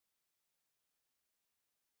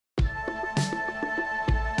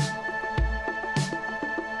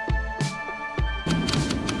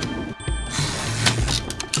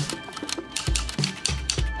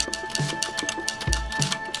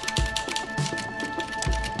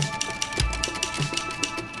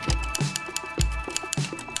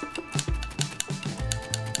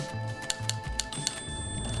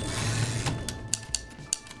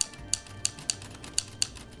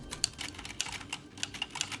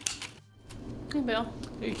Hey, Bill.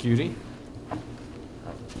 Hey, cutie.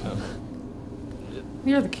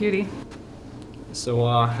 You're the cutie. So,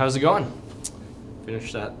 how's it going?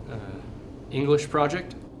 Finished that English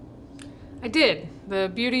project? I did. The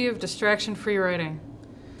beauty of distraction-free writing.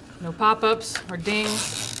 No pop-ups or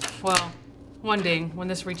dings. Well, one ding when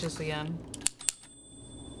this reaches the end.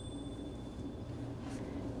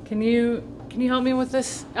 Can you help me with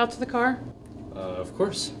this out to the car? Of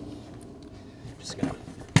course. Just gonna...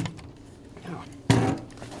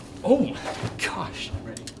 Oh my gosh, I'm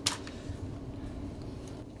ready.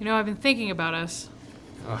 You know, I've been thinking about us.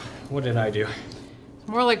 What did I do? It's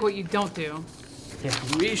more like what you don't do. Yeah,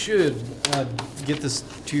 we should get this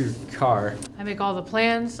to your car. I make all the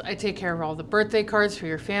plans. I take care of all the birthday cards for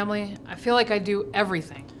your family. I feel like I do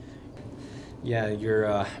everything. Yeah,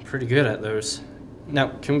 you're pretty good at those. Now,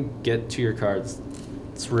 can we get to your car?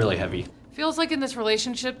 It's really heavy. Feels like in this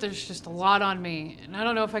relationship, there's just a lot on me, and I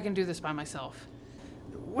don't know if I can do this by myself.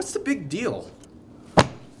 What's the big deal?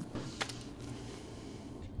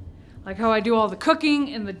 Like how I do all the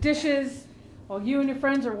cooking and the dishes, while you and your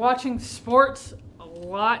friends are watching sports a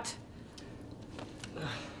lot.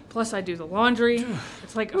 Plus I do the laundry.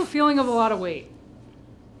 It's like a feeling of a lot of weight.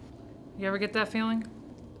 You ever get that feeling?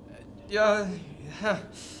 Yeah, I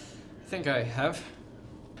think I have.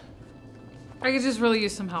 I could just really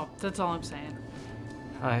use some help, that's all I'm saying.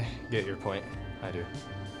 I get your point. I do.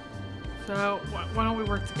 So, why don't we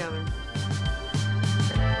work together?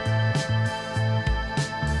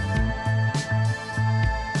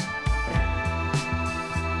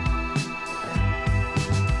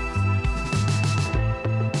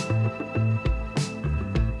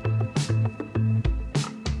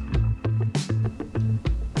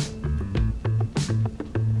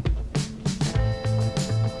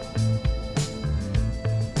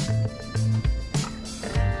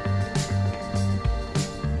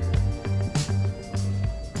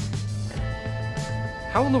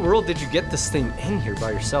 How in the world did you get this thing in here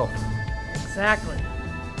by yourself? Exactly.